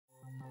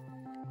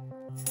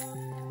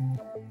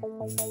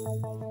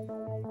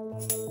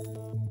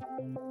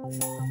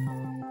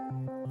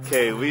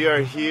Okay, we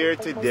are here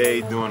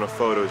today doing a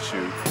photo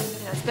shoot.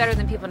 Yeah, it's better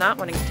than people not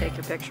wanting to take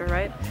your picture,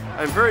 right?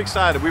 I'm very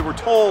excited. We were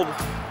told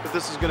that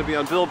this is going to be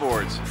on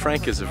billboards.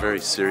 Frank is a very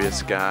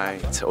serious guy.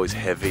 It's always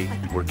heavy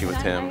working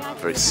with him,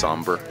 very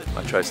somber.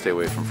 I try to stay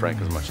away from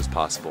Frank as much as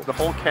possible. The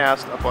whole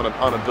cast up on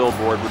a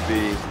billboard would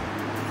be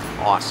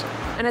awesome.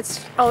 And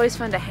it's always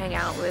fun to hang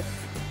out with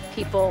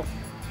people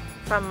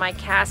from my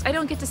cast. I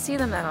don't get to see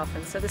them that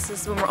often, so this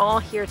is when we're all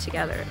here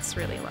together. It's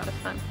really a lot of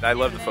fun. I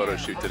love the photo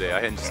shoot today.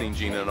 I hadn't seen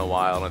Gina in a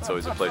while, and it's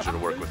always a pleasure to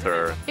work with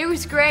her. It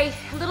was great,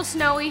 a little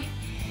snowy,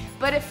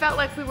 but it felt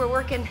like we were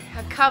working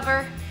a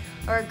cover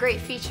or a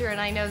great feature,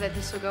 and I know that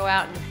this will go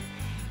out and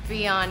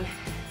be on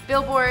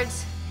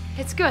billboards.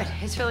 It's good.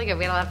 It's really good.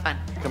 We had a lot of fun.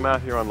 Come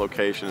out here on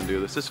location and do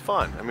this. It's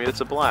fun. I mean,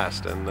 it's a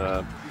blast, and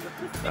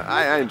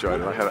I enjoyed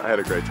it. I had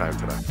a great time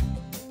today.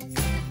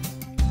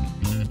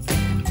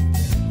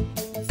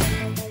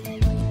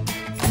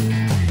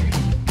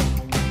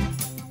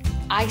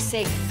 I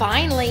say,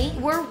 finally,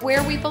 we're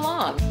where we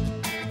belong.